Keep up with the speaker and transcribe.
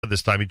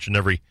This time each and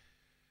every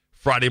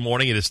Friday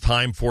morning, it is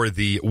time for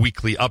the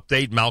weekly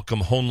update.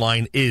 Malcolm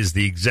Hoenlein is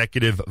the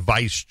executive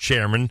vice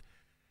chairman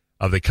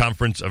of the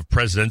Conference of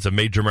Presidents of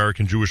Major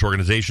American Jewish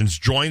Organizations.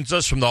 Joins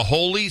us from the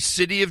holy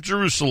city of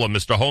Jerusalem.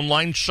 Mr.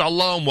 Hoenlein,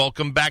 shalom.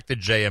 Welcome back to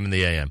JM and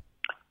the AM.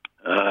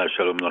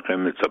 Shalom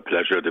Lachem. It's a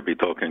pleasure to be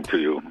talking to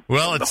you.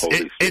 Well,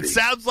 it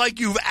sounds like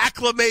you've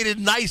acclimated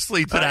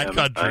nicely to that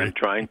country. I'm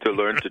trying to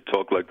learn to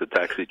talk like the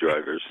taxi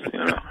drivers,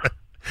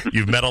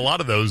 You've met a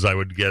lot of those, I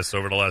would guess,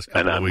 over the last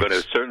couple of weeks. And I'm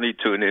going to certainly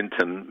tune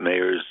into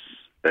Mayor's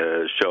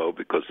show,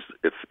 because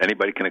if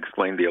anybody can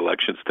explain the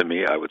elections to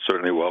me, I would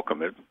certainly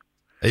welcome it.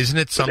 Isn't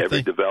it something? With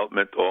every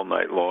development all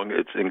night long,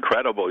 it's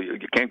incredible. You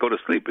can't go to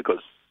sleep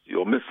because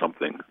you'll miss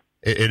something.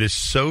 It is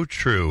so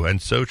true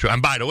and so true. And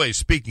by the way,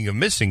 speaking of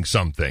missing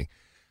something,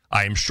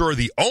 I am sure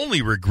the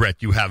only regret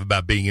you have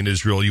about being in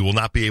Israel, you will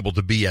not be able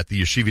to be at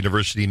the Yeshiva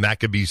University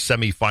Maccabi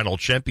semifinal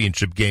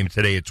championship game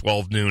today at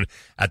 12 noon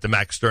at the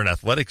Max Stern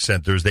Athletic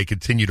Center, as they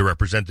continue to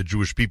represent the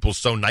Jewish people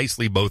so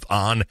nicely both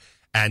on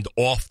and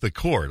off the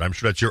court. I'm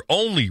sure that's your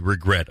only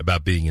regret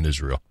about being in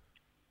Israel.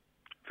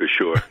 For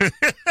sure.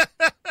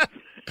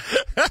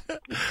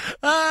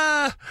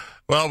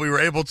 Well, we were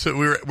able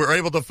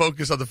to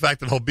focus on the fact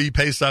that he'll be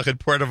Pesach in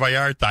Puerto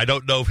Vallarta. I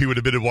don't know if he would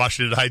have been in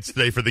Washington Heights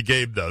today for the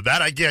game, though.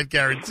 That I can't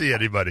guarantee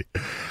anybody.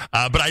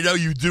 But I know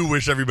you do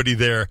wish everybody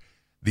there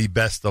the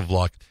best of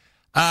luck.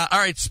 All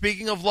right,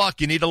 speaking of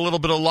luck, you need a little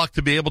bit of luck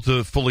to be able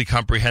to fully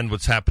comprehend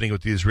what's happening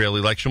with the Israeli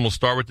election. We'll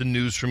start with the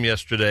news from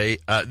yesterday.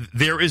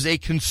 There is a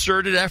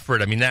concerted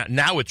effort. I mean,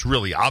 now it's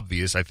really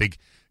obvious. I think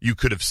you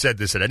could have said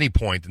this at any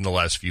point in the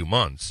last few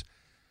months.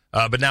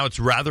 But now it's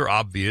rather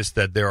obvious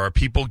that there are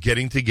people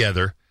getting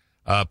together,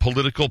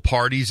 political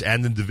parties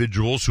and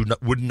individuals who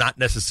would not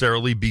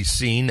necessarily be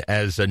seen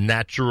as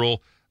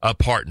natural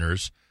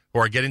partners, who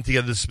are getting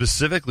together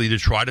specifically to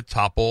try to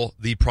topple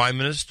the prime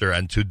minister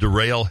and to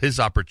derail his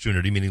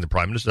opportunity, meaning the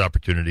prime minister's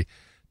opportunity,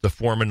 to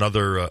form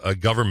another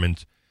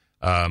government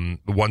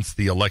once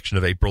the election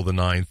of April the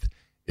 9th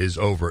is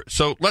over.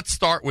 So let's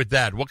start with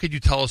that. What could you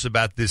tell us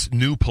about this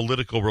new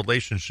political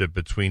relationship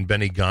between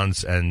Benny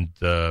Gantz and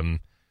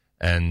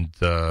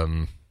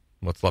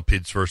what's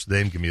Lapid's first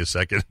name? Give me a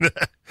second.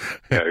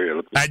 Yair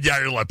Lapid. And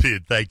Yair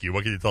Lapid, thank you.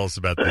 What can you tell us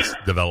about this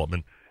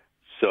development?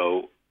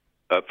 So,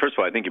 first of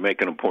all, I think you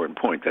make an important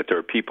point, that there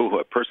are people who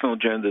have personal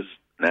agendas,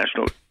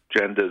 national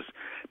agendas,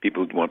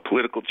 people who want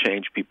political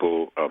change,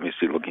 people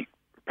obviously looking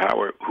for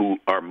power, who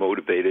are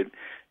motivated.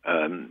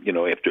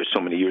 After so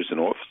many years in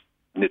office,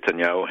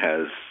 Netanyahu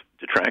has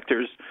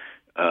detractors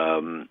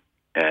and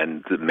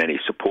many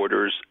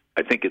supporters.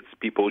 I think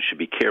people should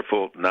be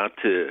careful not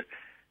to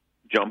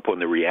jump on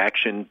the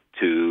reaction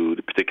to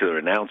the particular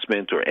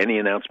announcement or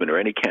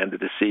any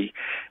candidacy,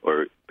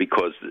 or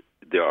because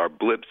there are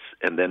blips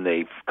and then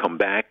they've come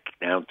back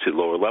down to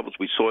lower levels.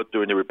 We saw it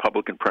during the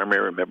Republican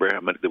primary. Remember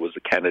how there was a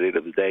candidate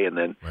of the day and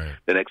then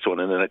the next one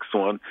and the next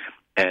one.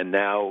 And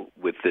now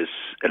with this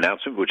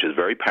announcement, which is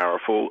very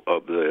powerful,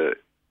 of the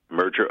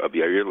merger of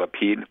Yair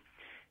Lapid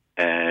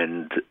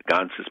and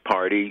Gantz's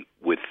party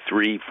with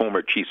three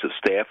former chiefs of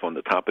staff on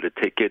the top of the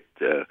ticket,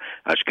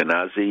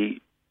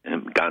 Ashkenazi,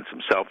 and Gantz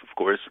himself, of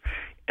course,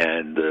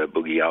 and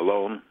Boogie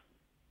Ya'alon.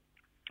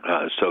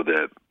 So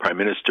the prime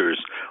minister's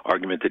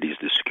argument that he's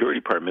the security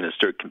prime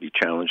minister can be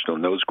challenged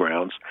on those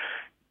grounds.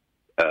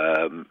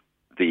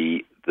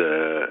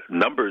 The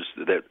numbers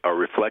that are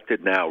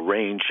reflected now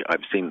range.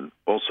 I've seen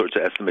all sorts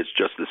of estimates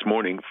just this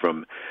morning,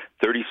 from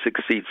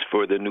 36 seats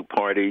for the new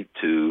party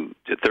to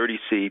 30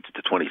 seats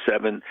to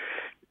 27.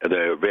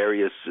 There are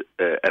various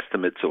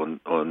estimates on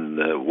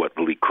what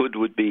the Likud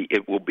would be.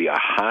 It will be a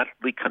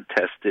hotly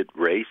contested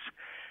race.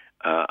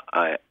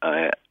 I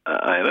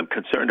am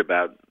concerned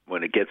about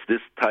when it gets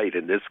this tight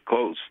and this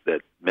close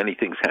that many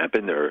things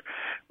happen. There are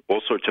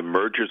all sorts of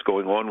mergers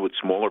going on with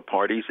smaller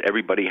parties.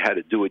 Everybody had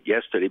to do it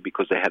yesterday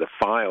because they had to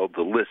file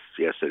the lists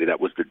yesterday. That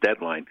was the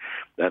deadline.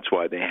 That's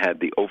why they had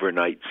the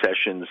overnight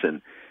sessions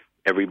and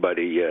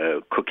everybody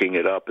cooking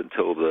it up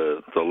until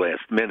the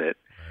last minute.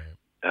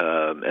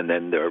 And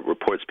then there are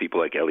reports, people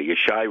like Eli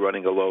Yishai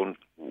running alone.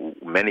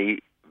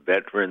 Many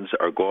veterans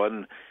are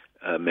gone.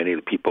 Many of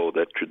the people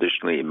that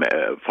traditionally,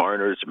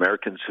 foreigners,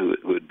 Americans who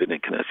had been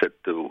in Knesset,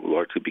 will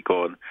largely be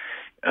gone.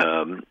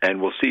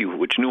 And we'll see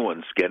which new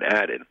ones get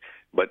added.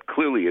 But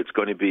clearly it's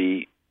going to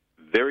be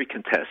very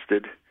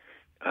contested.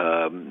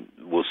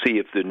 We'll see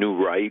if the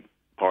new right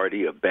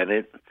party of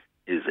Bennett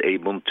is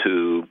able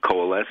to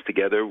coalesce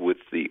together with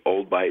the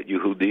old Bayit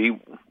Yehudi,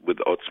 with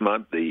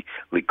Otzma, the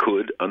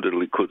Likud. Under the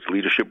Likud's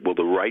leadership, will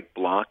the right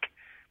bloc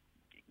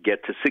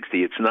get to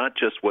 60? It's not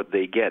just what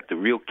they get. The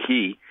real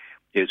key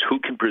is who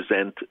can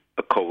present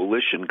a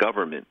coalition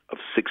government of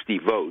 60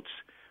 votes,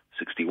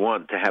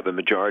 61, to have a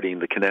majority in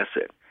the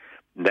Knesset.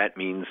 That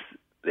means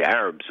the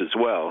Arabs as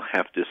well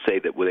have to say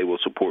that they will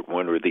support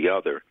one or the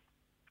other,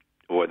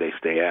 or they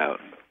stay out.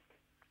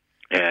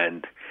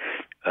 And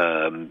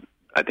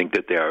I think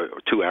that there are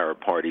two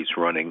Arab parties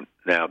running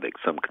now.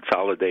 Some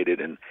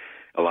consolidated, and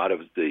a lot of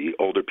the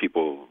older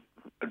people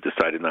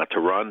decided not to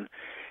run.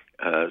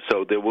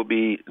 So there will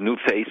be new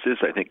faces.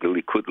 I think the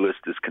Likud list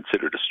is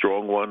considered a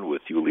strong one,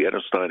 with Yuli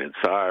Edelstein and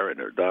Saar and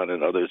Erdan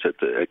and others at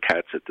the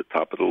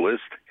top of the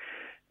list.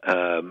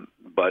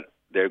 But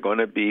they're going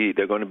to be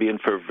in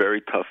for a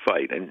very tough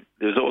fight. And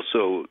there's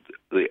also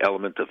the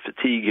element of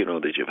fatigue.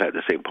 That you've had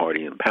the same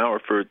party in power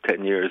for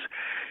 10 years.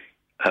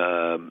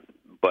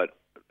 But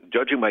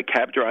judging by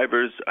cab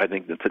drivers, I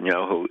think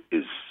Netanyahu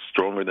is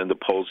stronger than the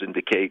polls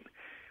indicate.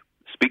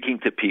 Speaking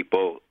to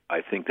people,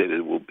 I think that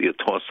it will be a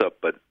toss-up,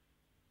 but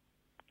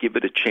give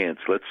it a chance.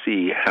 Let's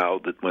see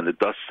when the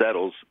dust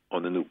settles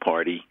on the new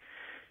party,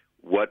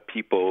 whether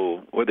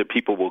people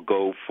will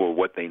go for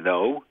what they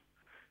know,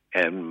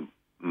 and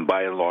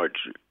by and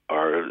large,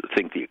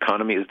 think the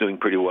economy is doing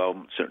pretty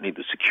well. Certainly,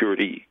 the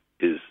security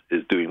is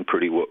doing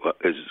pretty well,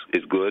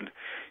 is good,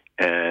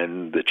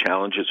 and the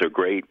challenges are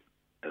great.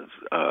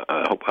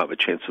 I hope I have a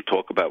chance to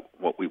talk about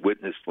what we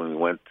witnessed when we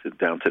went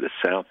down to the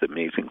south.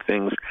 Amazing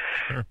things,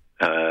 sure.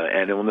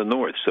 And in the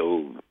north.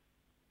 So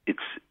it's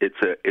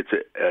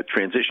a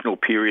transitional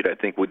period, I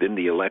think, within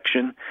the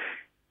election,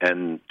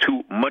 and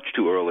much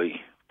too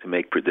early to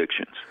make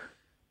predictions.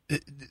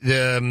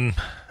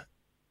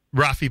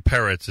 Rafi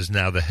Peretz is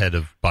now the head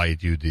of Bayit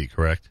Yehudi,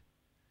 correct?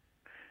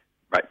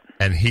 Right.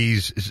 And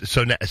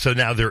so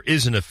now there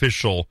is an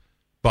official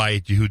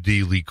Bayit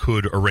Yehudi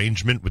Likud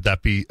arrangement. Would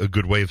that be a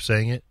good way of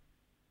saying it?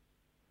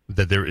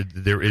 That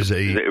there is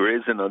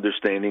an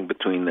understanding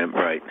between them,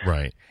 right?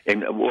 Right.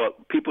 And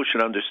people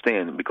should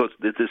understand, because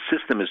the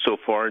system is so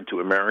foreign to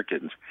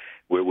Americans,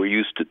 where we're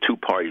used to two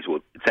parties.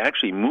 Well, it's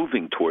actually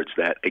moving towards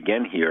that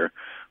again here,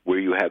 where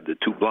you have the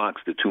two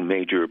blocks, the two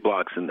major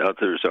blocks, and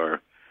others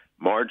are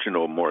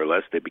marginal, more or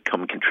less. They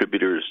become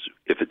contributors.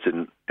 If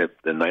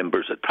the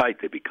numbers are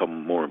tight, they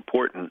become more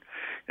important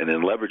and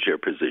then leverage their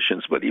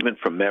positions. But even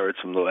from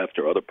Meretz from the left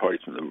or other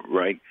parties from the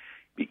right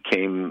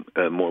became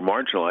more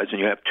marginalized, and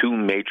you have two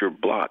major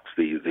blocks: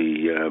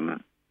 the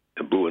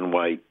blue and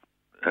white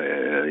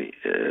Yair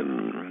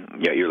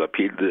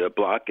Lapid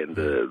block and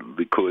the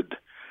Likud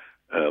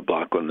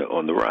block on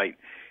the right.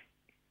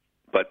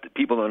 But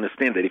people don't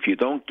understand that if you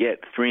don't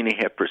get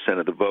 3.5%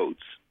 of the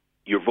votes,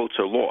 your votes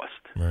are lost.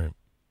 Right.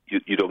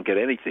 You don't get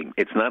anything.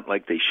 It's not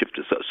like they shift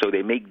us. So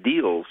they make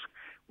deals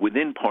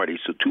within parties.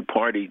 So two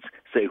parties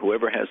say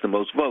whoever has the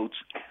most votes,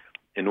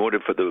 in order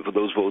for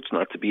those votes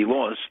not to be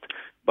lost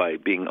by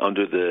being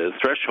under the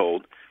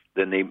threshold,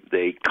 then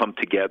they come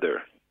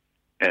together,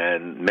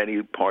 and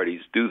many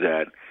parties do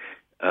that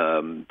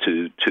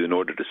in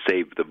order to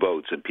save the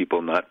votes, and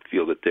people not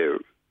feel that they're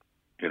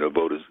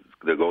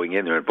going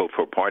in there and vote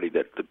for a party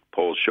that the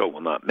polls show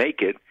will not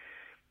make it.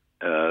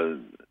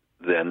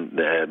 Then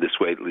this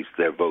way, at least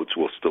their votes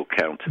will still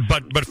count.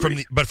 But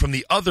from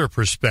the other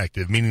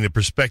perspective, meaning the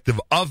perspective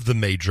of the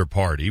major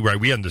party, right?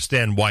 We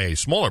understand why a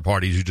smaller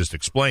party, as you just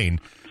explained,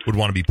 would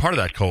want to be part of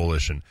that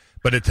coalition.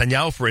 But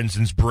Netanyahu, for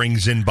instance,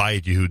 brings in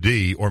Bayit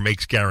Yehudi or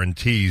makes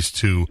guarantees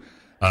to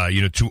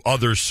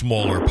other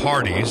smaller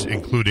parties,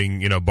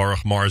 including Baruch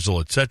Marzel,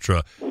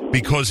 etc.,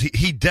 because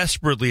he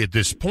desperately at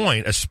this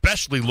point,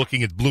 especially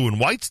looking at blue and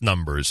white's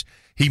numbers,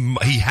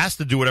 he has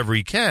to do whatever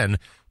he can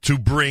to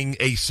bring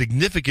a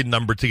significant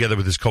number together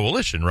with his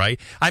coalition, right?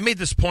 I made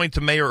this point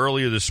to Mayor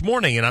earlier this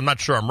morning, and I'm not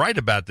sure I'm right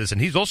about this,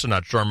 and he's also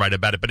not sure I'm right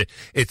about it, but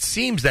it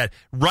seems that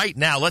right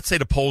now, let's say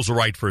the polls are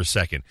right for a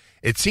second,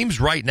 it seems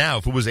right now,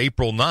 if it was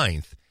April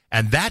 9th,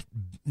 and that,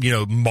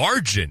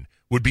 margin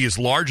would be as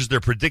large as they're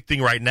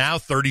predicting right now,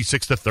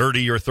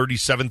 36-30 or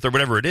 37 or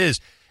whatever it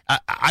is,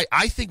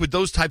 I think with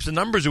those types of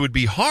numbers, it would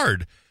be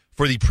hard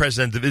for the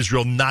president of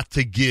Israel not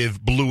to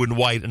give blue and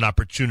white an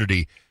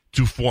opportunity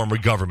to form a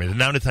government. And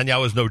now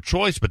Netanyahu has no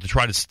choice but to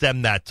try to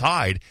stem that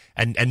tide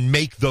and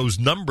make those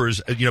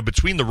numbers,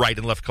 between the right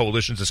and left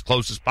coalitions as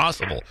close as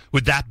possible.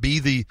 Would that be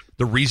the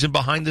reason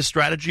behind this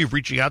strategy of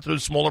reaching out to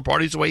those smaller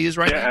parties the way he is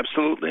right now?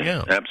 Absolutely.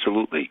 Yeah,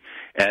 absolutely.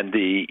 And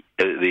the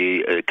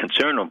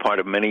concern on part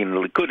of many in the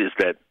Likud is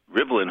that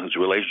Rivlin, whose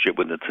relationship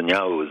with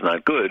Netanyahu is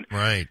not good,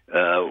 right,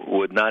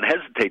 would not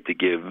hesitate to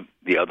give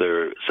the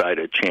other side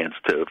a chance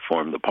to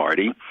form the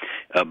party.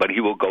 But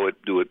he will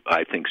do it,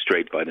 I think,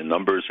 straight by the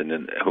numbers, and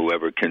then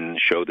whoever can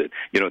show that,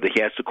 that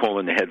he has to call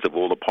in the heads of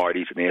all the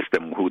parties and ask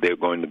them who they're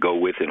going to go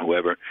with, and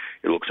whoever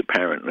it looks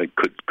apparent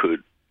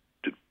could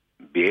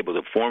be able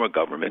to form a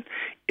government.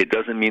 It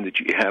doesn't mean that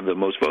you have the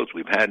most votes.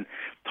 We've had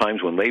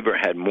times when Labor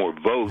had more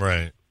votes,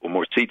 right, or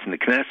more seats in the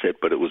Knesset,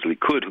 but it was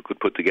Likud who could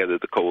put together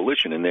the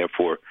coalition and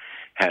therefore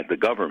had the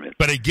government.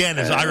 But again,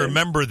 as I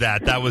remember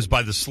that was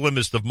by the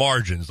slimmest of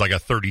margins, like a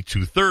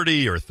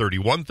 32-30 or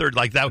 31-30,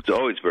 like that. It's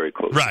always very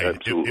close. Right.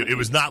 It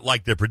was not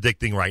like they're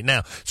predicting right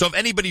now. So if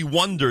anybody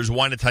wonders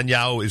why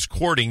Netanyahu is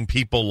courting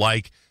people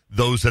like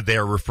those that they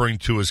are referring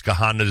to as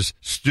Kahana's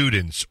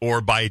students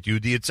or Bayit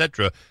Yehudi,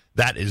 etc.,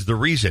 that is the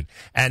reason.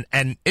 And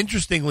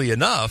interestingly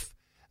enough,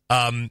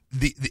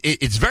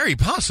 it's very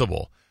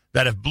possible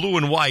that if blue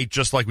and white,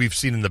 just like we've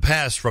seen in the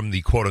past from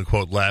the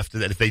quote-unquote left,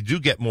 that if they do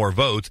get more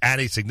votes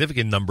and a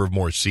significant number of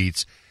more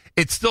seats,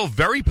 it's still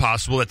very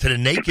possible that to the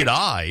naked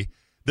eye,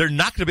 they're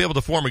not going to be able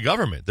to form a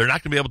government. They're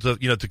not going to be able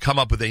to, to come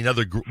up with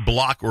another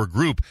block or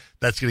group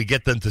that's going to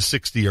get them to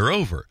 60 or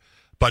over.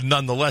 But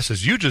nonetheless,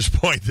 as you just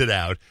pointed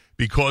out,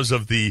 because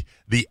of the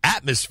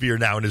atmosphere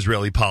now in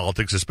Israeli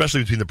politics,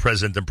 especially between the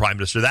president and prime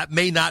minister, that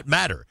may not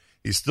matter.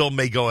 He still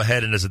may go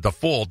ahead and, as a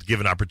default, give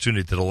an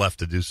opportunity to the left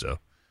to do so.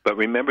 But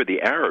remember,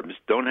 the Arabs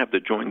don't have to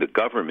join the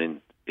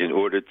government in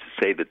order to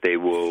say that they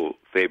will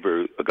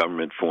favor a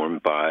government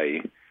formed by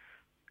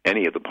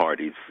any of the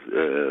parties.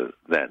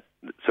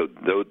 So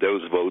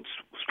those votes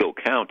still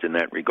count in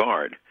that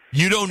regard.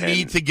 You don't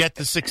need to get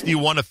to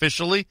 61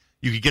 officially?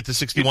 You could get to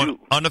 61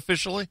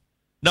 unofficially?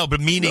 No,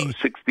 but meaning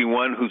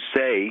 61 who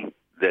say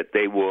that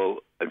they will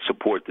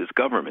support this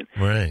government.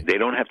 Right. They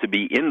don't have to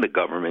be in the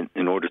government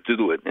in order to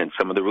do it. And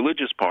some of the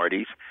religious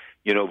parties,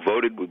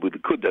 voted with the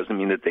Likud. Doesn't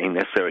mean that they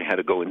necessarily had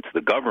to go into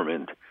the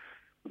government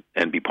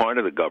and be part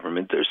of the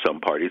government. There's some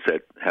parties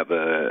that have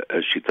a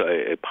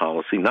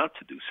policy not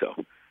to do so.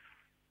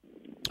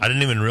 I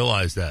didn't even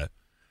realize that.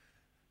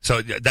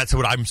 So that's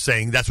what I'm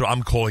saying. That's what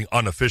I'm calling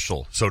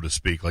unofficial, so to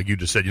speak. Like you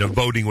just said,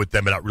 voting with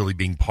them without really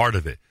being part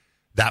of it.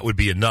 That would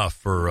be enough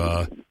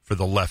for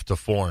the left to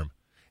form.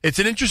 It's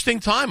an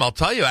interesting time, I'll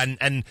tell you.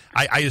 And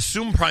I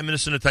assume Prime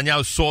Minister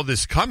Netanyahu saw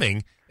this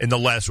coming in the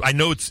last. I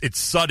know it's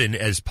sudden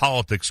as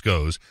politics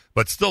goes,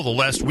 but still, the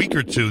last week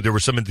or two, there were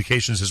some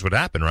indications this would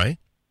happen, right?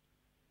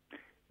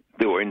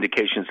 There were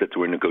indications that there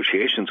were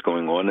negotiations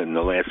going on, and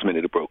the last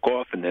minute it broke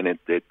off, and then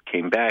it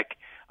came back.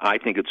 I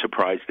think it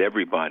surprised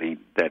everybody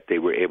that they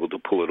were able to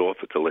pull it off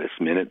at the last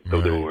minute,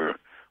 though there were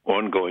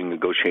ongoing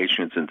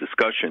negotiations and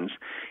discussions.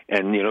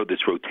 And,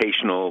 this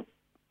rotational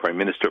prime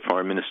minister,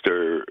 foreign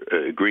minister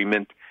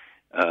agreement,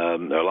 a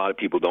lot of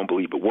people don't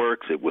believe it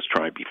works. It was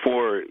tried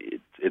before.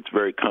 It's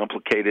very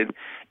complicated.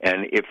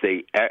 And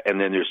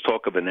and then there's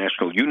talk of a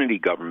national unity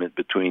government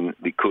between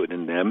Likud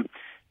and them.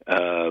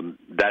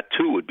 That,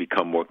 too, would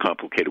become more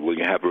complicated. Will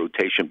you have a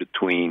rotation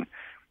between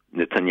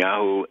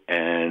Netanyahu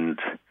and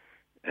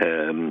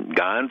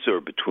Gantz, or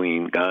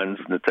between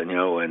Gantz,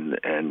 Netanyahu,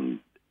 and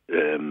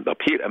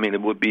Lapid? I mean,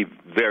 it would be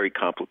very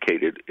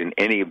complicated in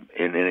any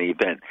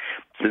event.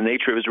 It's the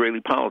nature of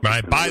Israeli politics.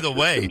 Right. By the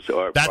way,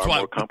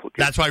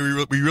 that's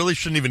why we really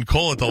shouldn't even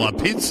call it the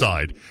Lapid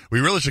side. We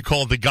really should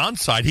call it the Gantz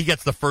side. He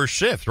gets the first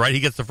shift, right? He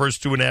gets the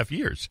first 2.5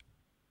 years.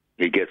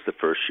 He gets the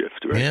first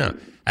shift, right? Yeah,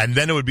 and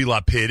then it would be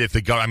Lapid.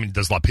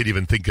 Does Lapid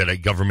even think that a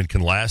government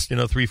can last,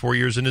 3-4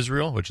 years in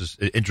Israel? Which is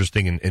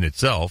interesting in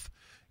itself.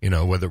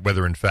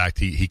 Whether in fact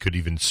he could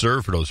even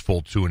serve for those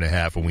full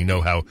 2.5, and we know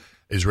how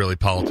Israeli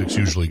politics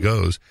usually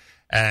goes.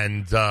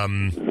 And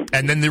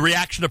then the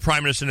reaction of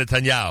Prime Minister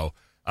Netanyahu.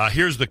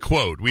 Here's the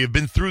quote. "We have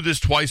been through this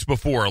twice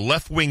before.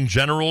 Left-wing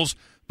generals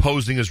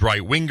posing as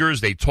right-wingers.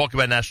 They talk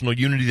about national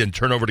unity, then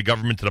turn over the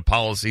government to the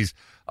policies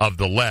of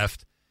the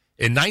left.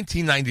 In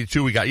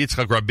 1992, we got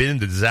Yitzhak Rabin,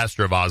 the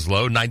disaster of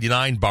Oslo.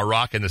 99,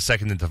 Barak and the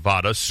Second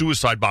Intifada.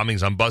 Suicide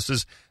bombings on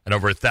buses and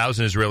over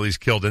 1,000 Israelis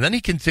killed." And then he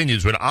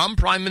continues, "When I'm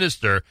prime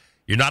minister,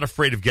 you're not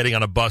afraid of getting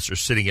on a bus or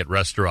sitting at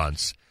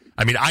restaurants."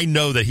 I mean, I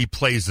know that he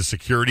plays the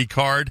security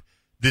card.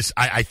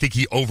 I think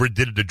he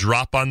overdid it to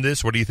drop on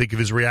this. What do you think of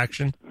his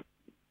reaction?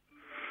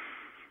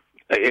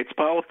 It's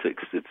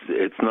politics.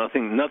 It's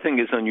nothing. Nothing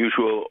is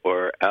unusual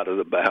or out of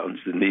the bounds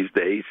in these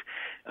days.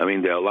 I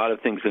mean, there are a lot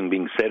of things that are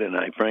being said, and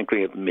I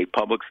frankly have made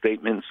public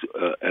statements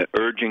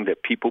urging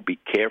that people be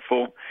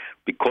careful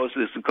because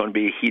this is going to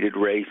be a heated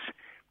race.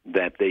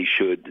 That they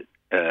should,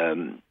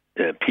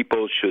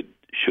 people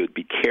should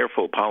be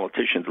careful,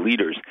 politicians,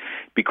 leaders,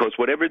 because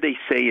whatever they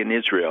say in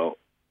Israel,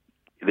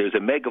 there's a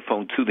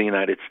megaphone to the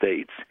United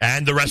States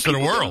and the rest of the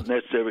world.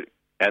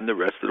 And the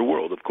rest of the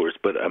world, of course.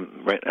 But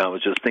right now I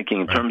was just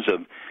thinking in terms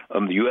of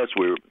the U.S.,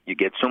 where you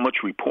get so much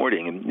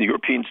reporting, and the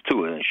Europeans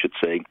too, and I should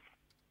say,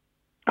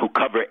 who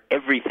cover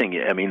everything.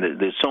 I mean,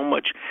 there's so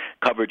much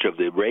coverage of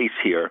the race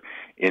here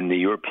in the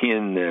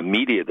European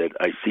media that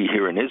I see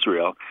here in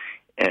Israel.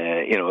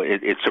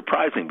 It's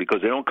surprising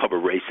because they don't cover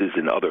races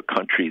in other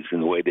countries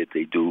in the way that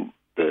they do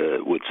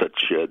with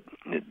such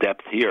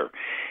depth here.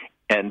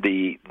 And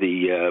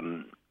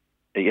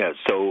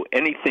so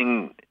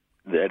anything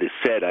that is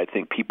said, I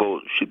think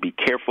people should be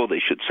careful. They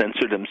should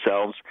censor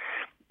themselves,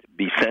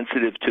 be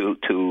sensitive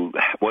to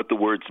what the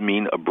words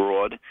mean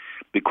abroad,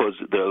 because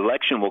the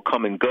election will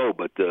come and go,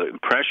 but the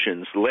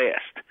impressions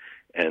last.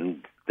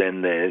 And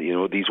then,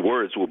 these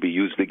words will be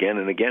used again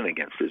and again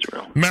against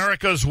Israel.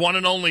 America's one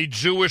and only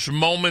Jewish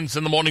Moments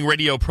in the Morning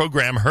radio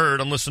program,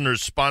 heard on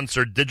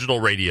listeners-sponsored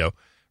digital radio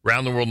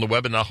around the world on the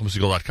web at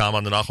NachumSegal.com,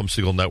 on the Nachum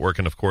Segal Network,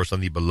 and, of course,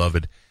 on the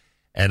beloved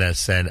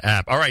NSN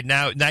app. All right,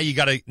 now you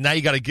got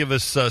to give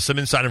us some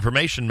inside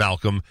information,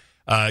 Malcolm.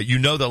 You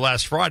know that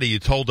last Friday you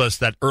told us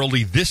that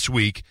early this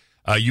week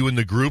you and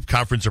the group,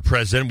 Conference of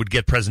President, would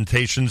get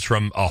presentations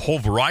from a whole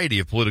variety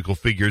of political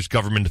figures,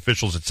 government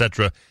officials,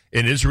 etc.,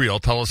 in Israel.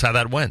 Tell us how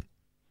that went.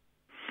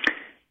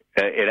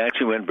 It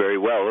actually went very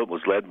well. It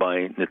was led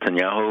by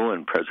Netanyahu,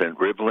 and President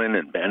Rivlin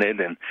and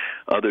Bennett and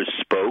others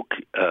spoke.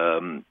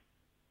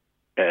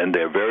 And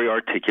they're very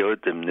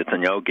articulate. And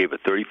Netanyahu gave a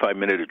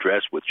 35-minute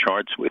address with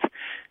charts, with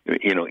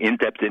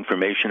in-depth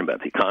information about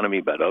the economy,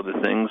 about other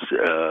things.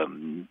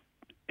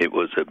 It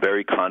was a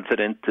very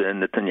confident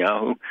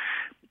Netanyahu.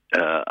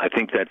 I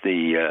think that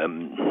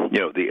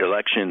the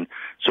election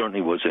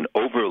certainly was an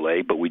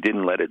overlay, but we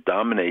didn't let it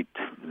dominate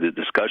the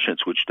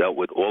discussions, which dealt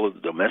with all of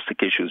the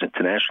domestic issues,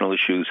 international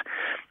issues.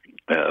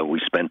 We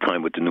spent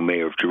time with the new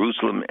mayor of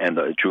Jerusalem and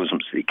the Jerusalem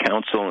City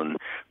Council and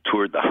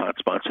toured the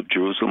hotspots of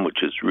Jerusalem,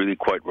 which is really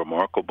quite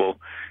remarkable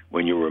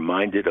when you're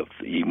reminded of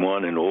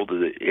Iman and all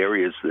the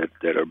areas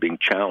that are being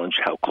challenged,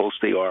 how close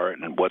they are,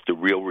 and what the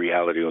real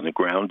reality on the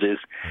ground is.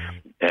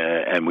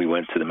 And we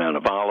went to the Mount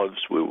of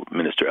Olives, where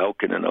Minister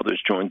Elkin and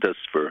others joined us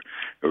for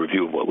a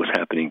review of what was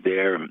happening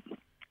there.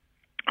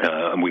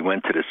 And we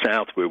went to the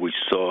south, where we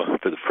saw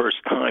for the first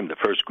time, the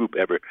first group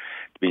ever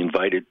to be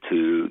invited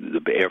to the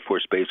Air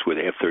Force Base with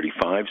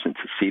F-35s and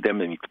to see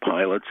them and meet the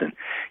pilots and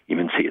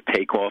even see a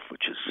takeoff,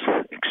 which is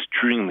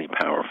extremely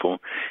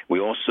powerful. We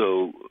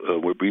also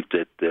were briefed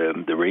at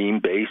the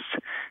Re'im base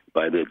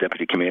by the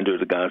deputy commander of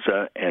the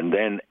Gaza, and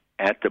then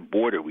at the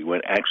border. We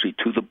went actually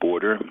to the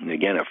border, and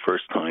again, our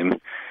first time,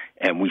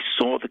 and we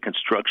saw the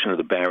construction of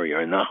the barrier.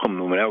 And Nahum,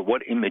 no matter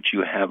what image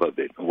you have of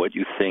it, what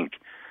you think,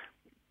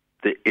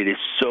 it is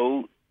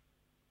so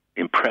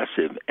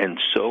impressive and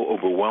so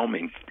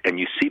overwhelming, and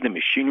you see the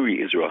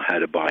machinery Israel had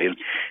to buy. And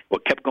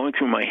what kept going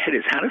through my head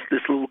is, how does this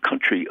little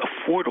country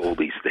afford all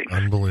these things?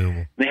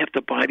 Unbelievable. They have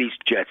to buy these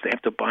jets. They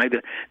have to buy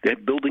they're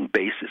building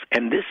bases.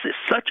 And this is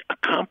such a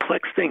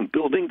complex thing,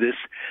 building this.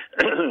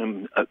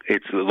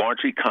 It's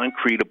largely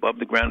concrete above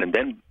the ground, and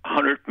then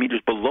 100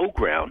 meters below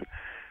ground,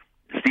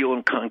 steel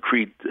and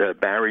concrete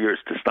barriers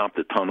to stop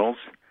the tunnels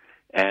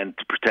and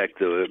to protect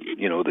the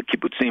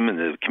kibbutzim and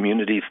the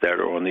communities that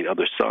are on the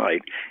other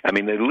side. I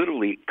mean, they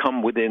literally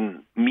come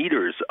within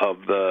meters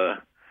of the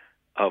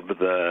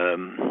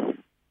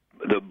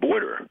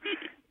border,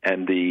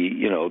 and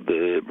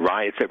the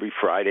riots every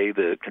Friday,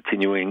 the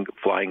continuing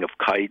flying of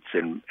kites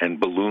and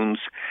balloons,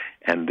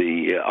 and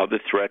the other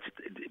threats.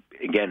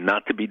 Again,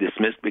 not to be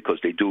dismissed, because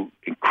they do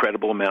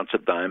incredible amounts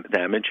of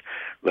damage,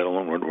 let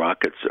alone when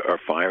rockets are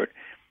fired.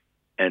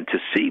 And to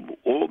see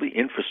all the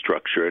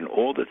infrastructure and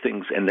all the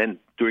things, and then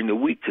during the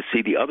week to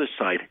see the other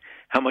side,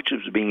 how much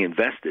is being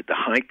invested, the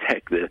high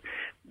tech,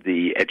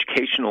 the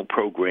educational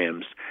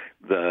programs,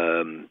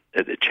 the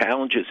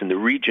challenges in the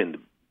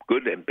region,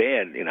 good and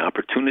bad, and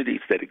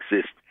opportunities that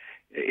exist,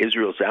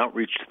 Israel's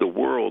outreach to the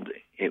world.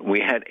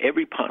 We had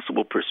every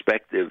possible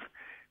perspective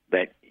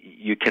that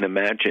you can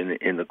imagine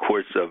in the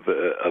course of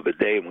a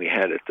day, and we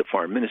had at the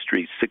Foreign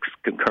Ministry 6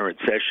 concurrent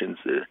sessions,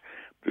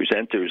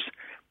 presenters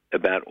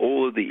about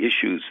all of the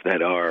issues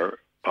that are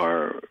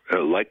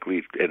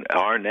likely and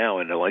are now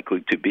and are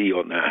likely to be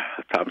on the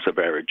tops of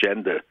our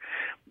agenda,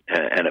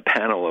 and a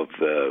panel of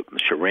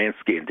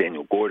Sharansky and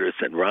Daniel Gordis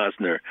and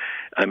Rosner.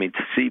 I mean,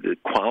 to see the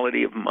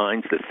quality of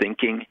minds, the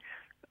thinking,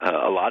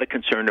 a lot of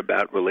concern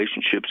about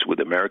relationships with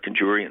American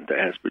Jewry and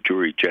diaspora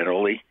Jewry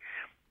generally,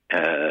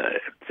 to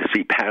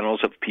see panels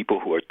of people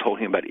who are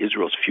talking about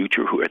Israel's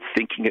future, who are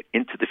thinking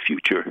into the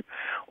future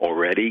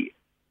already.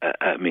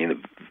 I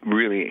mean,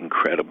 really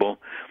incredible.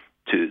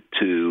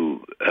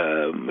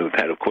 We've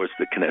had, of course,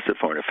 the Knesset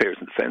Foreign Affairs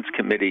and Defense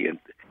Committee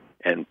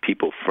and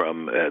people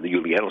from the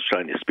Yuli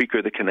Edelstein, the Speaker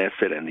of the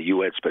Knesset, and the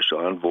U.S. Special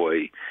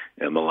Envoy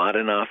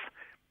Mladenov.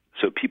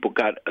 So people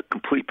got a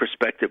complete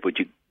perspective.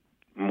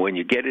 When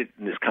you get it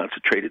in this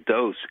concentrated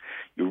dose,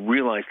 you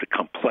realize the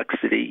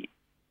complexity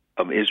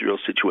of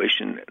Israel's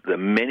situation, the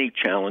many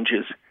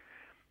challenges,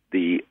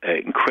 the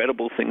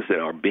incredible things that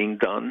are being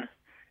done,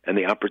 and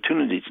the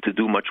opportunities to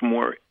do much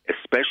more,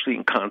 especially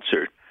in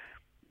concert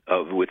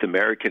with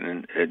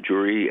American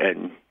Jewry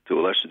and, to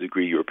a lesser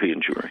degree,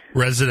 European Jewry.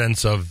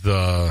 Residents of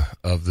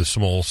the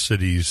small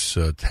cities,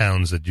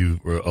 towns that you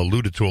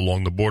alluded to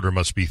along the border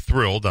must be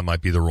thrilled. That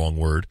might be the wrong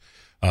word,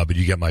 but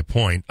you get my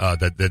point.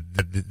 That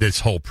this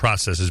whole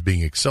process is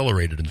being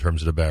accelerated in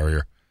terms of the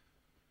barrier.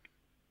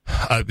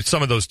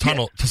 Some of those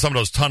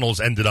tunnels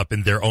ended up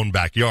in their own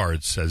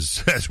backyards,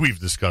 as we've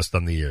discussed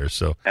on the air.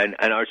 So and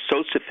are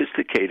so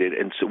sophisticated,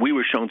 and so we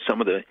were shown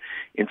some of the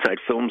inside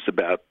films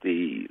about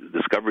the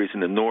discoveries in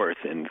the north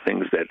and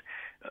things that,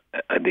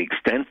 the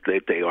extent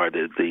that they are,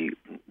 the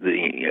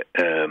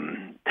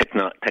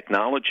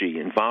technology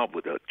involved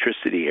with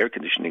electricity, air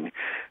conditioning,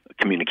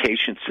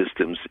 communication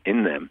systems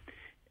in them,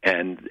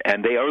 and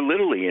they are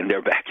literally in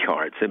their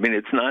backyards. I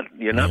mean,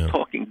 you're not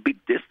talking big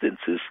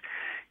distances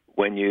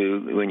when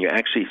you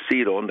actually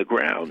see it on the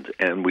ground.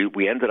 And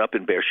we ended up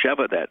in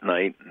Beersheba that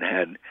night and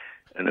had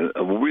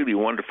a really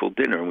wonderful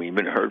dinner. And we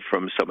even heard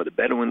from some of the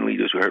Bedouin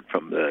leaders. We heard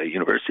from the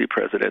university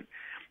president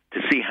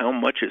to see how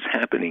much is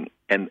happening.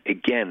 And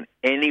again,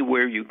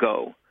 anywhere you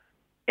go,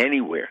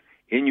 anywhere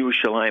in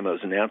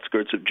Yerushalayim, in the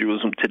outskirts of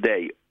Jerusalem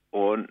today,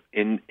 in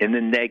the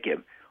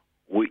Negev,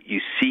 you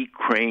see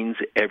cranes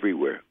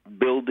everywhere,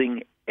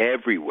 building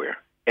everywhere.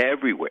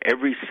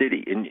 Every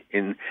city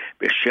in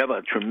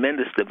Beersheba,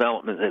 tremendous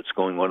development that's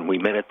going on. We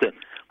met at the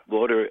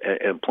Lauder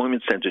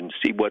Employment Center to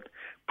see what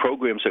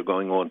programs are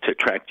going on to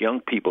attract young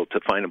people, to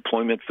find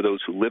employment for those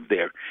who live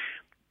there.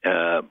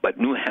 but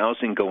new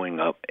housing going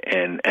up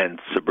and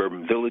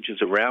suburban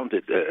villages around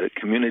it,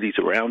 communities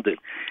around it,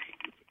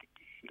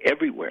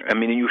 everywhere. I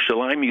mean, in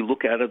Yerushalayim, you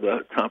look out of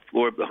the top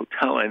floor of the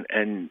hotel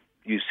and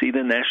you see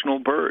the national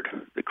bird,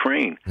 the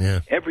crane,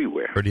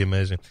 everywhere. Pretty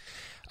amazing.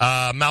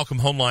 Malcolm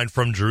Homeline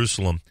from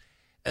Jerusalem.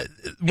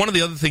 One of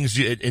the other things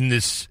in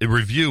this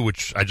review,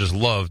 which I just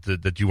loved,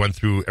 that you went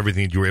through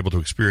everything that you were able to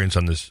experience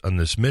on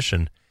this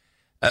mission.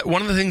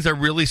 One of the things that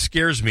really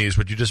scares me is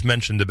what you just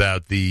mentioned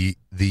about the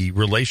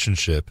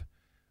relationship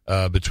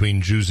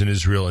between Jews in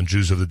Israel and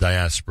Jews of the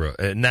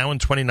diaspora. Now in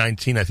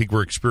 2019, I think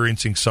we're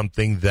experiencing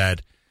something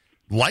that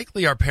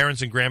likely our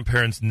parents and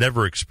grandparents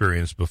never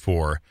experienced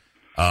before,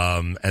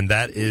 and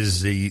that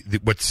is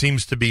what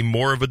seems to be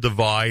more of a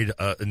divide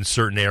in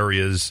certain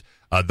areas.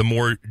 The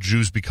more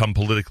Jews become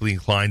politically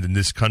inclined in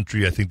this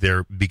country, I think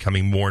they're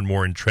becoming more and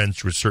more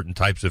entrenched with certain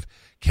types of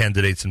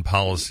candidates and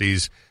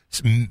policies,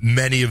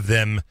 many of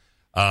them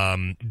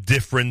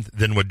different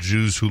than what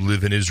Jews who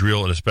live in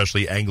Israel, and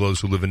especially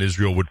Anglos who live in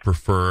Israel, would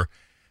prefer.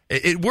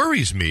 It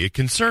worries me. It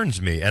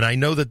concerns me. And I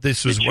know that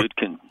this is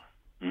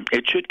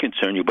it should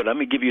concern you, but let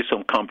me give you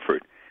some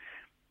comfort.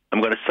 I'm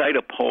going to cite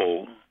a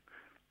poll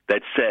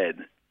that said,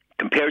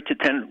 compared to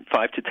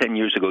 5 to 10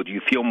 years ago, do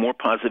you feel more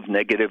positive,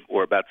 negative,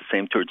 or about the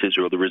same towards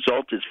Israel? The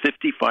result is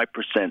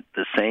 55%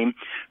 the same,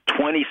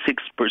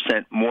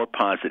 26% more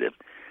positive.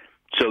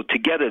 So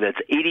together, that's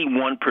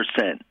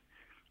 81%,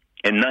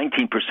 and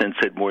 19%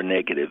 said more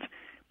negative.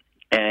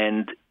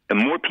 And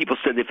more people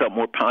said they felt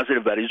more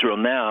positive about Israel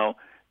now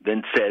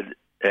than said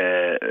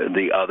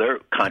the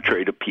other,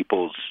 contrary to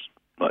people's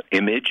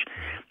image.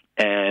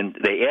 And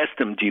they asked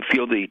them, do you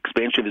feel the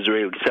expansion of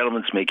Israeli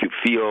settlements make you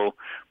feel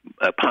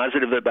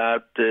positive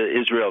about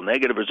Israel?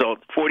 Negative result,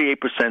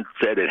 48%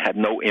 said it had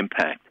no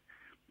impact,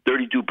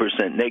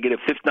 32% negative,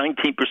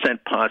 19%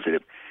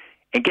 positive.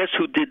 And guess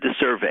who did the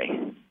survey?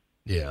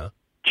 Yeah.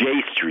 J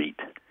Street.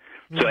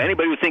 So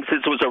anybody who thinks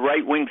this was a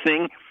right-wing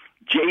thing,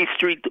 J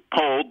Street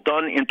poll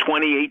done in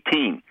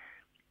 2018.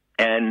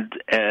 And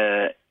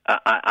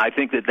I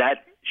think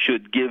that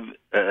should give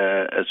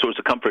a source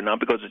of comfort, not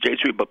because of J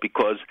Street, but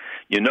because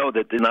you know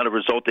that they're not a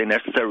result they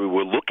necessarily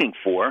were looking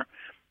for.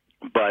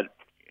 But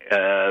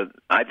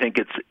I think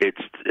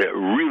it's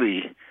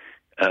really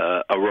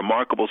a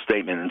remarkable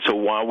statement. And so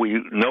while we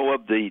know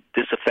of the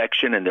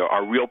disaffection and there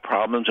are real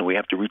problems and we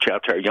have to reach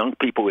out to our young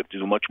people, we have to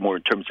do much more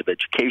in terms of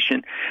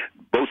education.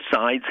 Both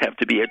sides have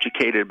to be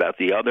educated about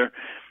the other.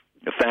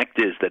 The fact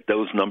is that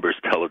those numbers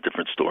tell a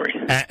different story.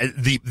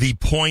 The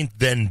point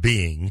then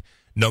being,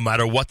 no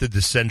matter what the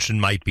dissension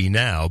might be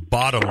now,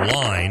 bottom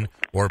line,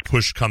 or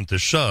push come to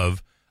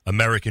shove,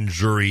 American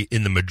jury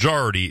in the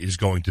majority is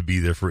going to be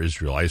there for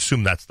Israel. I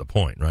assume that's the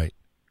point, right?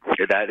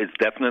 That is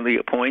definitely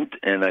a point,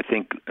 and I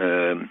think,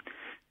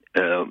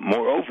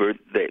 moreover,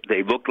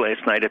 they looked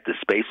last night at the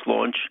space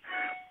launch.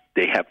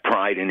 They have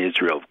pride in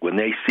Israel. When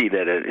they see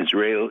that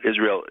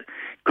Israel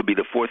could be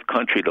the fourth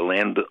country to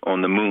land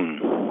on the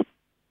moon,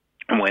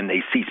 when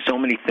they see so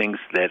many things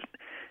that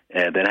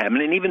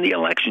happen, and even the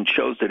election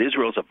shows that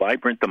Israel is a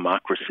vibrant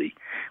democracy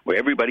where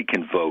everybody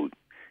can vote,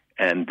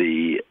 and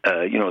they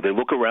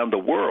look around the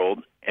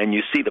world and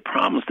you see the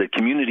problems that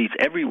communities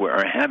everywhere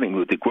are having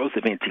with the growth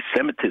of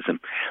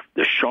anti-Semitism,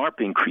 the sharp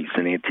increase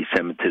in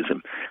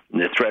anti-Semitism,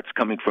 and the threats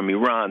coming from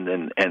Iran,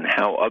 and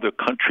how other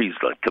countries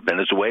like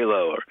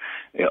Venezuela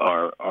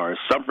are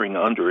suffering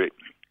under it.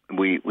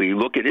 We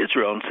look at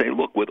Israel and say,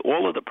 look, with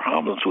all of the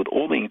problems, with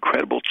all the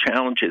incredible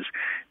challenges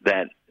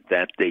that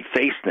they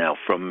face now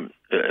from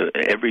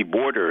every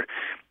border,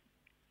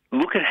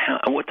 look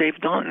at what they've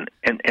done,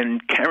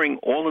 and carrying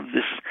all of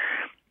this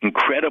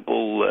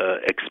incredible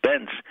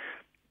expense.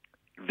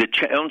 The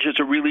challenges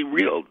are really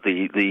real.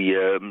 The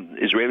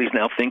Israelis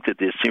now think that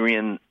the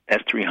Syrian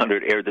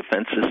S-300 air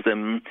defense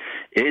system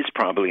is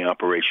probably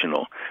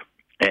operational.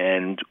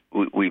 And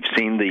we've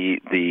seen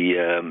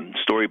the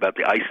story about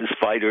the ISIS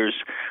fighters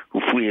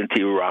who flee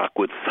into Iraq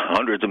with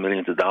hundreds of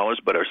millions of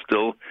dollars but are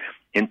still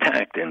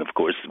intact. And, of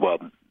course, while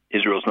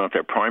Israel's not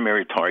their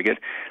primary target,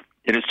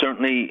 it is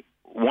certainly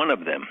one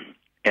of them.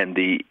 And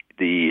the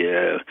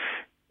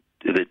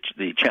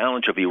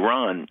challenge of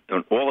Iran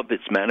and all of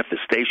its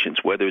manifestations,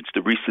 whether it's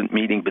the recent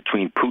meeting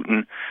between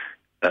Putin,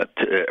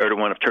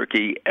 Erdogan of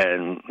Turkey,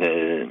 and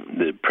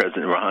the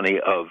President Rouhani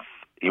of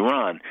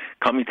Iran,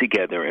 coming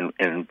together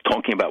and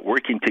talking about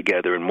working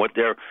together and what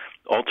their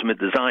ultimate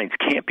designs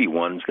can't be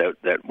ones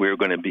that we're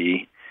going to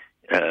be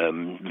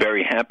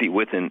very happy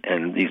with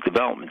in these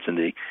developments. And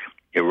the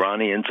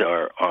Iranians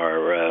are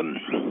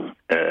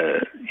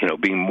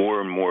being more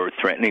and more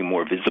threatening,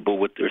 more visible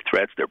with their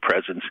threats, their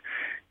presence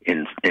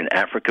in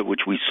Africa,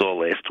 which we saw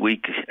last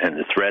week, and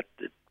the threat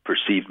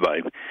perceived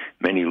by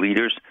many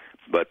leaders,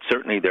 but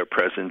certainly their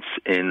presence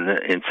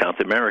in South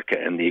America,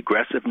 and the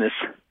aggressiveness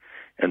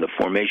and the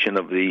formation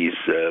of these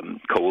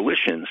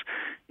coalitions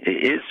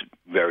is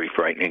very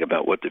frightening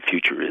about what the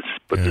future is.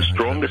 But the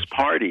strongest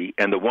party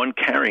and the one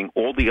carrying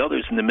all the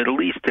others in the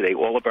Middle East today,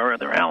 all of our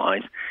other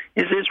allies,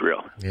 is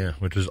Israel. Yeah,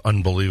 which is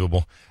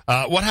unbelievable.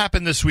 What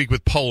happened this week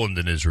with Poland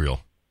and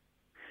Israel?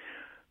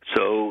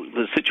 So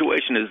the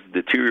situation has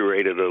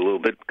deteriorated a little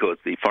bit because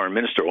the foreign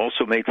minister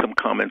also made some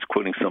comments,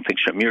 quoting something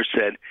Shamir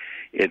said.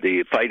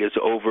 The fight is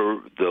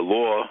over. The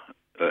law,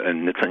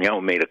 and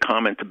Netanyahu made a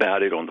comment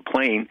about it on the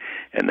plane,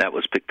 and that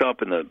was picked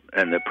up. And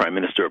the prime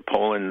minister of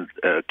Poland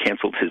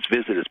canceled his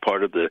visit as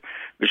part of the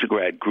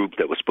Visegrad group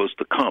that was supposed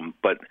to come.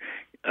 But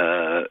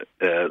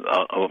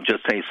I'll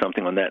just say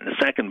something on that in a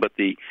second. But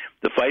the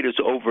fight is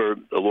over.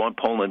 The law in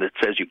Poland that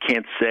says you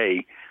can't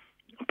say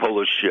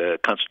Polish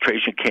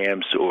concentration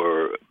camps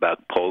or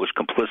about Polish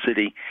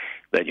complicity,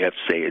 that you have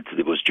to say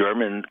it was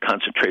German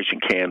concentration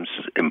camps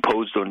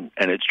imposed on,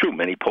 and it's true,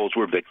 many Poles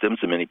were victims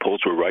and many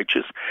Poles were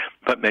righteous,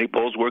 but many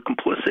Poles were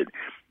complicit,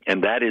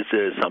 and that is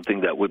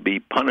something that would be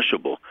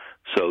punishable.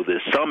 So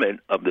the summit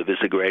of the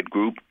Visegrad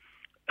group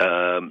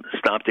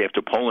stopped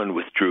after Poland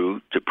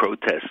withdrew to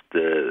protest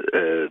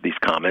these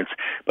comments,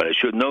 but I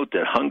should note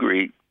that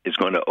Hungary is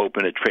going to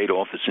open a trade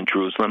office in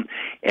Jerusalem,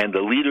 and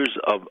the leaders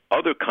of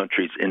other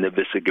countries in the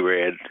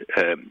Visegrad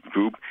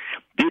group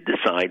did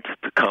decide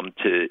to come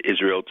to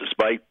Israel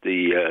despite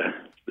these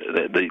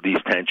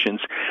tensions,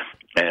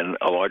 and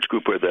a large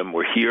group of them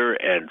were here,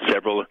 and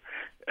several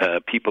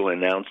people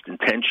announced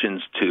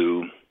intentions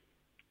to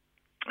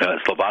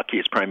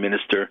Slovakia's Prime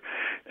Minister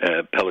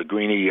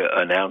Pellegrini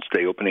announced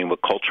the opening of a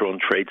cultural and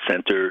trade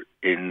center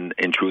in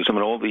Jerusalem,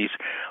 and all these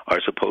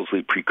are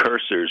supposedly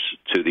precursors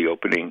to the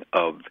opening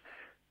of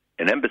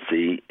an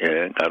embassy,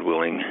 God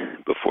willing,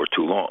 before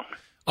too long.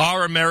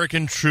 Are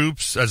American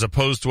troops, as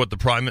opposed to what the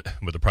prime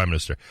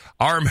minister,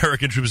 are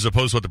American troops, as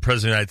opposed to what the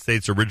President of the United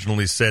States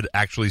originally said,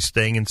 actually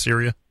staying in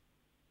Syria?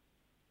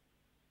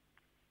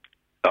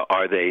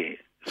 Are they?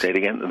 Say it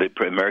again.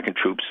 The American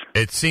troops.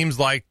 It seems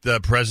like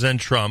the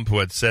President Trump, who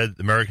had said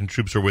American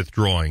troops are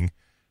withdrawing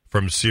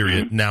from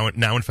Syria, now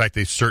in fact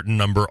a certain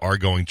number are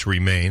going to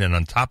remain, and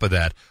on top of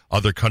that,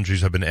 other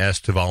countries have been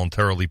asked to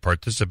voluntarily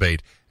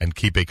participate and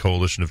keep a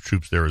coalition of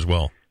troops there as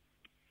well.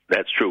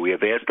 That's true. We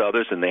have asked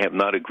others, and they have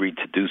not agreed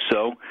to do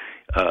so.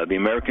 The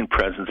American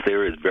presence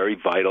there is very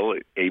vital,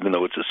 even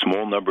though it's a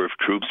small number of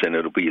troops, and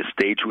it'll be a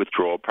staged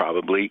withdrawal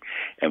probably,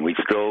 and we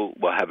still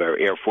will have our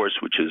Air Force,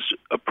 which is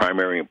of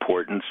primary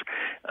importance.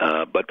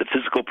 But the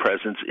physical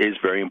presence is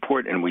very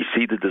important, and we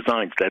see the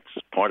designs. That's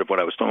part of what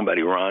I was talking about,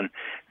 Iran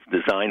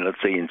design, let's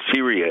say, in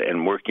Syria,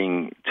 and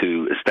working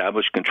to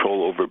establish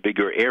control over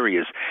bigger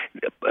areas,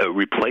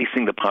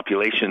 replacing the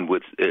population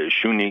with the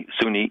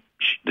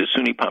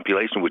Sunni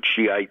population with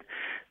Shiite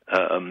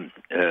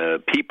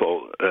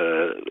people,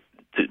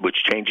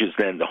 which changes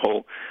then the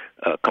whole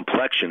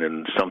complexion,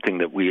 and something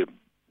that we have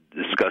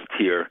discussed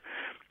here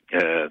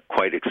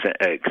quite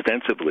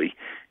extensively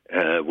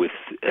with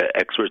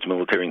experts,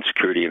 military and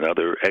security, and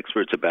other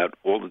experts about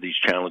all of these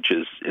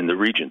challenges in the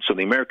region. So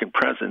the American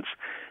presence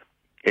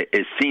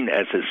is seen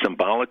as a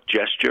symbolic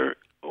gesture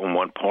on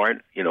one part,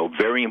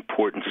 very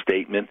important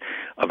statement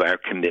of our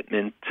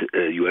commitment,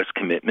 U.S.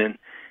 commitment,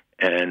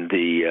 and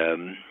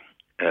the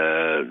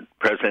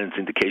President's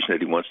indication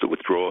that he wants to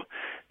withdraw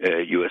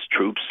U.S.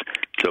 troops.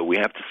 So we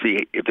have to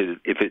see if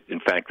it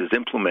in fact is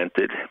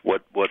implemented,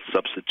 what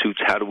substitutes,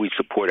 how do we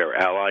support our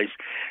allies?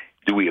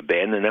 Do we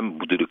abandon them?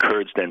 Do the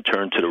Kurds then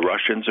turn to the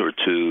Russians or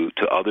to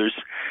others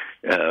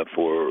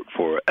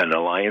for an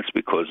alliance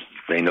because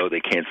they know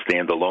they can't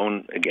stand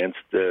alone against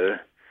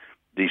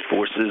these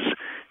forces?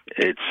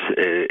 It's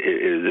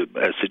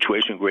a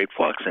situation of great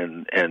flux,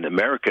 and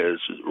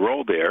America's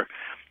role there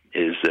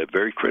is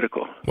very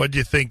critical. What do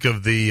you think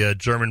of the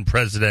German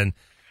president?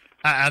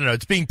 I don't know,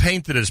 it's being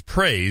painted as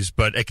praise,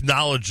 but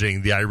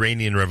acknowledging the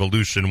Iranian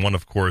Revolution, one,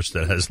 of course,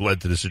 that has led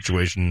to the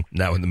situation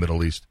now in the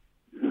Middle East.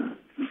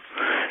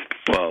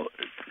 Well,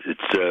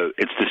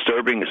 it's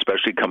disturbing,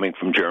 especially coming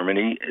from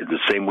Germany. The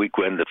same week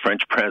when the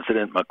French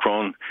president,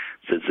 Macron,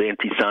 says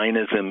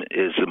anti-Zionism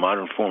is a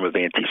modern form of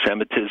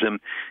anti-Semitism,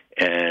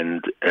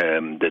 and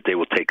that they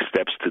will take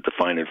steps to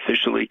define it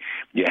officially.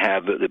 You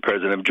have the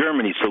president of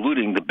Germany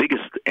saluting the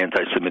biggest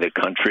anti-Semitic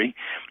country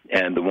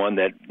and the one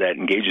that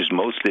engages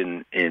most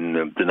in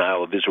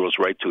denial of Israel's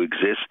right to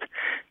exist.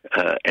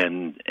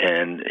 And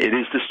it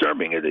is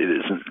disturbing.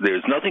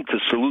 There's nothing to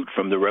salute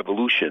from the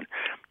revolution.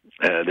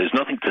 There's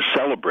nothing to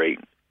celebrate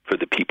for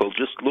the people.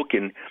 Just look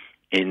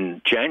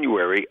in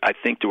January, I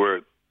think there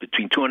were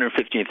between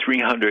 250 and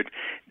 300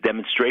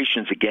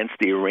 demonstrations against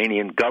the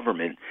Iranian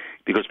government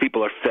because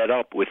people are fed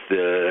up with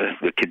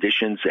the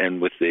conditions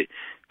and with the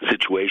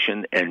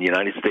situation, and the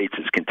United States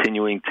is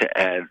continuing to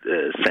add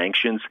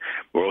sanctions.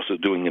 We're also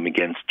doing them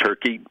against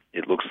Turkey.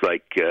 It looks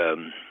like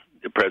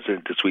the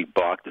president this week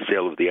blocked the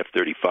sale of the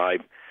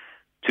F-35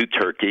 to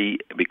Turkey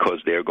because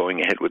they're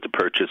going ahead with the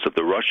purchase of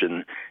the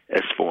Russian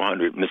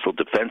S-400 missile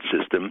defense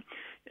system.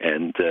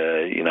 And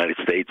the United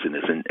States, and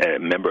as a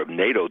member of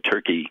NATO,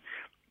 Turkey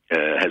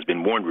has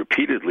been warned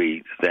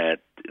repeatedly that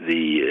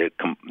the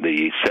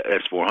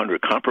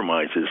S-400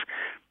 compromises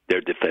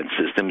their defense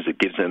systems. It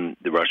gives them,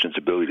 the Russians,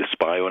 ability to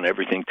spy on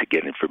everything, to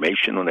get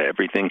information on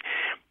everything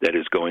that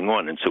is going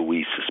on. And so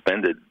we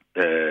suspended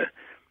the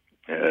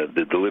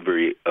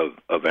delivery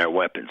of our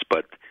weapons.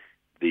 But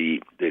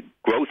The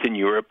growth in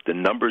Europe, the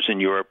numbers in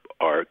Europe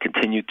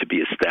continue to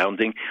be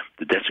astounding.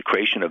 The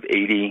desecration of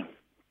 80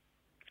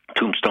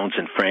 tombstones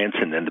in France,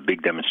 and then the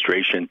big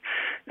demonstration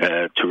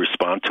to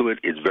respond to it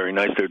is very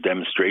nice. There are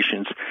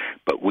demonstrations,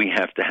 but we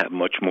have to have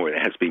much more.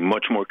 There has to be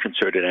much more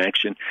concerted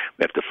action.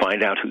 We have to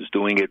find out who's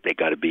doing it. They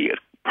got to be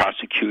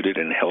prosecuted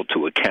and held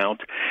to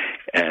account,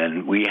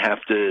 and we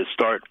have to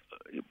start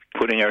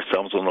putting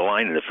ourselves on the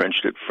line. And the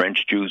French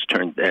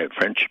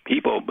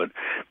people, but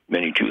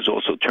many Jews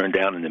also turned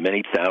down in the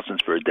many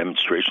thousands for a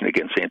demonstration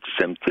against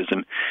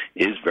anti-Semitism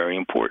is very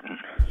important.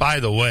 By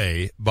the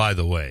way,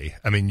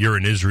 I mean, you're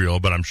in Israel,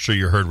 but I'm sure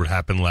you heard what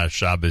happened last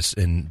Shabbos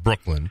in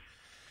Brooklyn.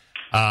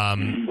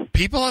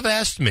 People have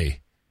asked me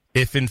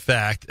if, in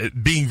fact,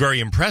 being very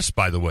impressed,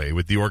 by the way,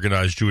 with the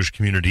organized Jewish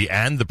community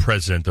and the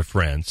president of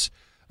France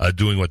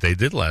doing what they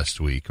did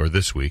last week or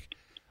this week.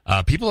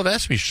 People have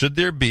asked me, should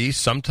there be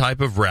some type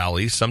of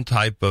rally, some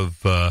type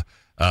of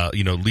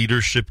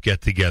leadership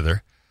get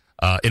together,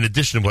 in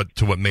addition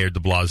to what Mayor De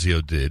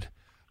Blasio did,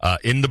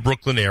 in the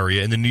Brooklyn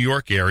area, in the New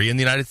York area, in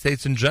the United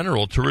States in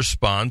general, to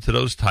respond to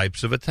those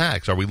types of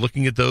attacks? Are we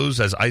looking at those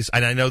as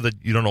and I know that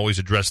you don't always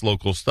address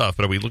local stuff,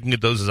 but are we looking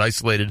at those as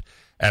isolated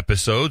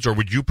episodes, or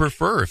would you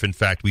prefer if, in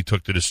fact, we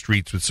took to the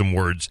streets with some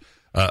words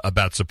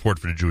about support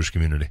for the Jewish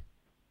community?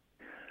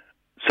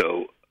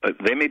 So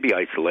they may be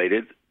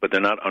isolated, but they're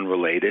not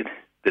unrelated,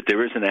 that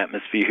there is an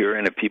atmosphere here,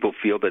 and if people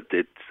feel that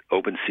it's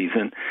open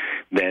season,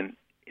 then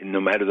no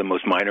matter the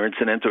most minor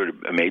incident or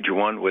a major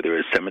one, whether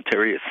it's a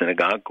cemetery, a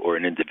synagogue, or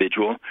an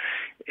individual,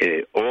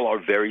 all are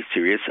very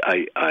serious.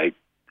 I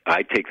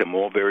take them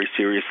all very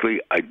seriously.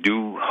 I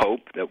do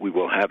hope that we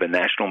will have a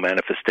national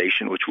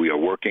manifestation, which we are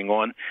working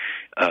on,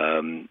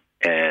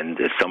 and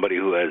as somebody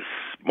who has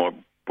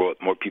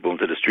brought more people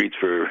into the streets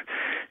for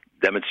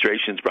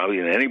demonstrations probably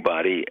than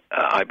anybody,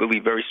 I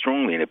believe very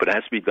strongly in it, but it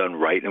has to be done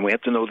right, and we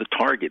have to know the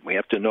target. We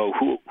have to know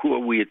who are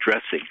we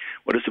addressing,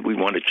 what is it we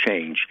want to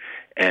change,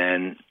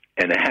 and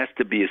it has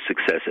to be a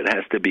success. It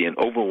has to be an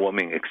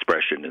overwhelming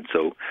expression, and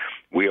so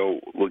we are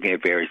looking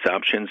at various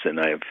options, and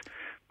I've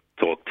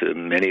talked to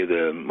many of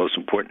the most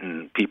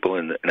important people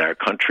in our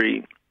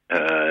country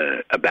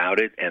about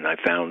it, and I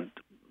found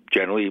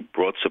generally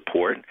broad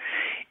support.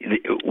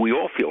 We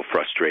all feel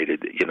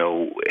frustrated,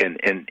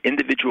 and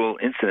individual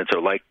incidents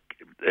are like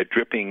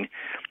dripping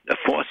a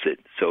faucet.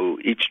 So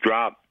each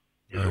drop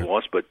is a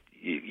loss, but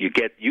you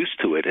get used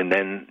to it, and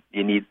then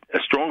you need a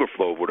stronger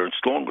flow of water and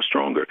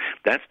stronger.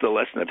 That's the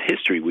lesson of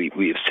history.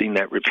 We have seen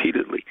that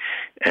repeatedly,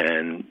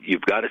 and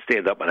you've got to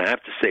stand up. And I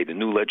have to say, the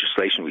new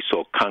legislation, we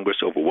saw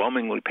Congress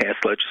overwhelmingly pass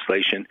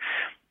legislation.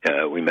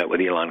 We met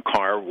with Elon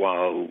Carr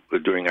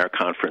during our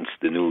conference,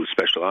 the new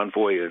special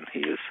envoy, and he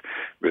is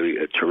really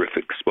a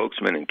terrific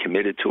spokesman and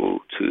committed to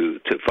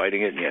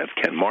fighting it. And you have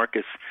Ken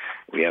Marcus.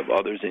 We have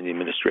others in the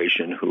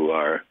administration who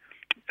are,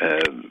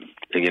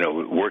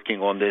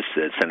 working on this.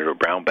 Senator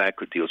Brownback,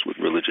 who deals with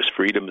religious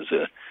freedom, is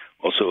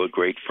also a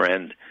great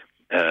friend.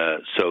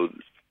 So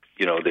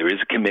there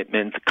is a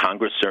commitment.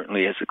 Congress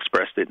certainly has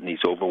expressed it in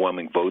these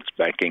overwhelming votes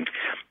backing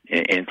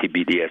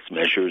anti-BDS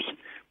measures,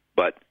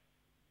 but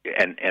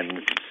and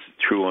it's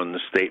true on the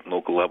state and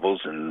local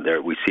levels, and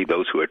there we see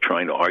those who are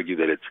trying to argue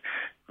that it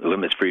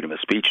limits freedom of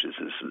speech. This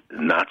is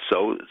not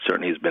so. It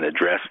certainly has been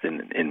addressed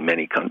in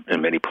many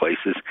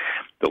places.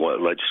 The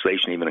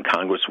legislation, even in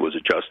Congress, was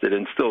adjusted,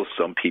 and still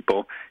some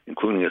people,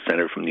 including a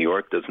senator from New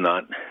York, has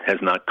not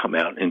come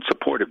out in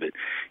support of it.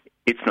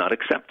 It's not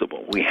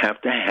acceptable. We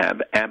have to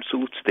have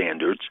absolute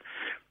standards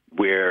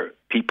where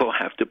people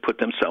have to put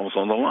themselves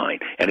on the line.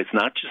 And it's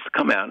not just to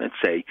come out and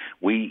say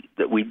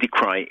that we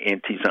decry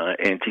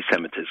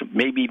anti-Semitism,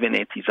 maybe even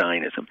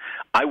anti-Zionism.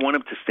 I want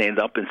them to stand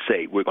up and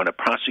say, we're going to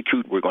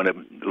prosecute, we're going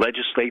to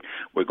legislate,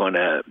 we're going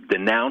to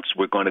denounce,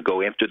 we're going to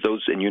go after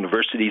those in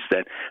universities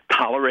that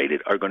tolerate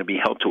it are going to be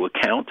held to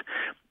account.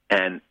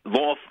 And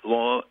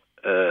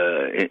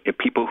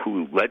people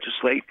who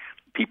legislate,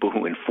 people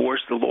who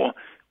enforce the law,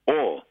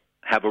 all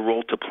have a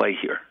role to play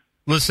here.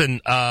 Listen,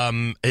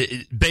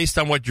 based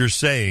on what you're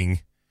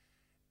saying,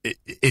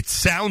 it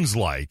sounds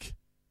like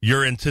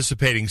you're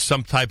anticipating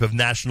some type of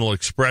national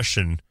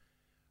expression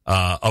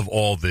of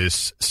all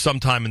this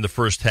sometime in the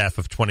first half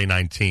of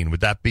 2019.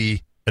 Would that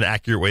be an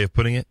accurate way of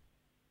putting it?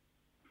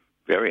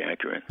 Very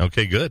accurate.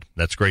 Okay, good.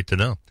 That's great to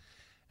know.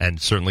 And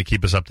certainly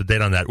keep us up to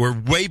date on that. We're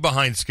way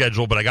behind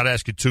schedule, but I got to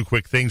ask you two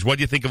quick things. What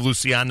do you think of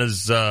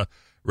Luciana's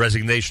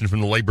resignation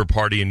from the Labour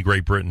Party in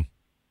Great Britain?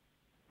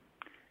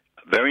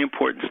 Very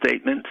important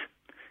statement.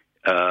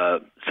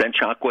 Sent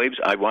shockwaves.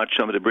 I watched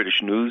some of the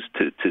British news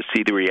to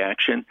see the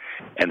reaction,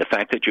 and the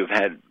fact that you've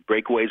had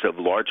breakaways of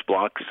large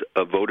blocks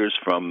of voters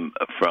from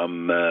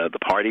the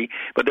party.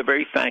 But the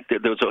very fact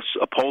that there was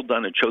a poll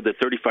done and showed that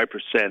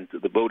 35%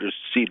 of the voters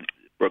see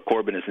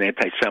Corbyn as an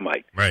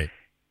anti-Semite. Right.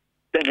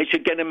 Then they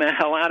should get him the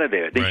hell out of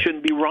there. They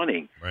shouldn't be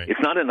running. Right. It's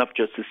not enough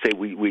just to say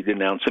we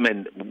denounce him,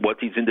 and what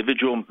these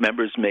individual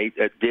members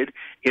did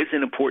is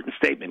an important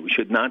statement. We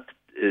should not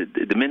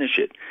diminish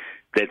it.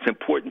 that's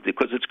important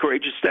because it's a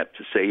courageous step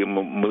to say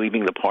I'm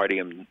leaving the party,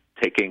 I'm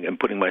taking and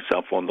putting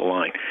myself on the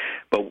line.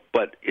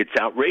 But it's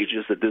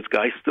outrageous that this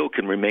guy still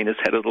can remain as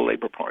head of the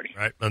Labor Party.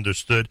 Right,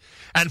 understood.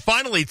 And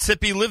finally,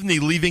 Tzipi Livni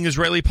leaving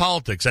Israeli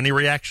politics. Any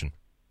reaction?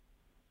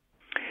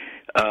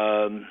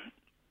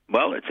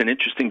 Well, it's an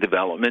interesting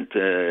development.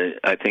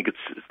 I think it's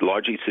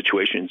largely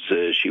situations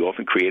she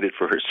often created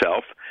for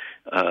herself.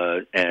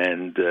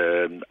 And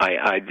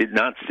I did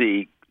not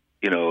see,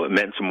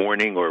 immense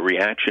mourning or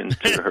reaction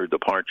to her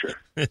departure.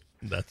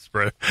 That's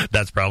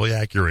probably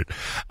accurate.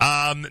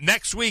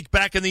 Next week,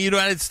 back in the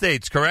United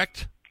States,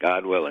 correct?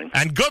 God willing.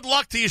 And good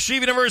luck to Yeshiva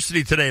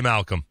University today,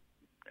 Malcolm.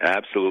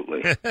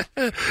 Absolutely.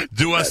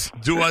 do us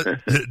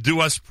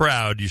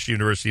proud, Yeshiva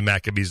University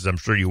Maccabees, I'm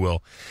sure you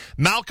will.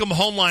 Malcolm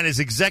Hoenlein is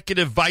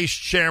Executive Vice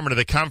Chairman of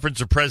the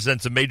Conference of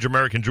Presidents of Major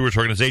American Jewish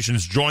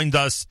Organizations, joined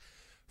us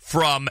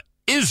from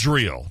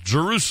Israel,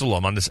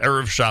 Jerusalem, on this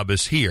Erev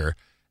Shabbos here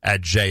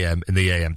at JM in the AM.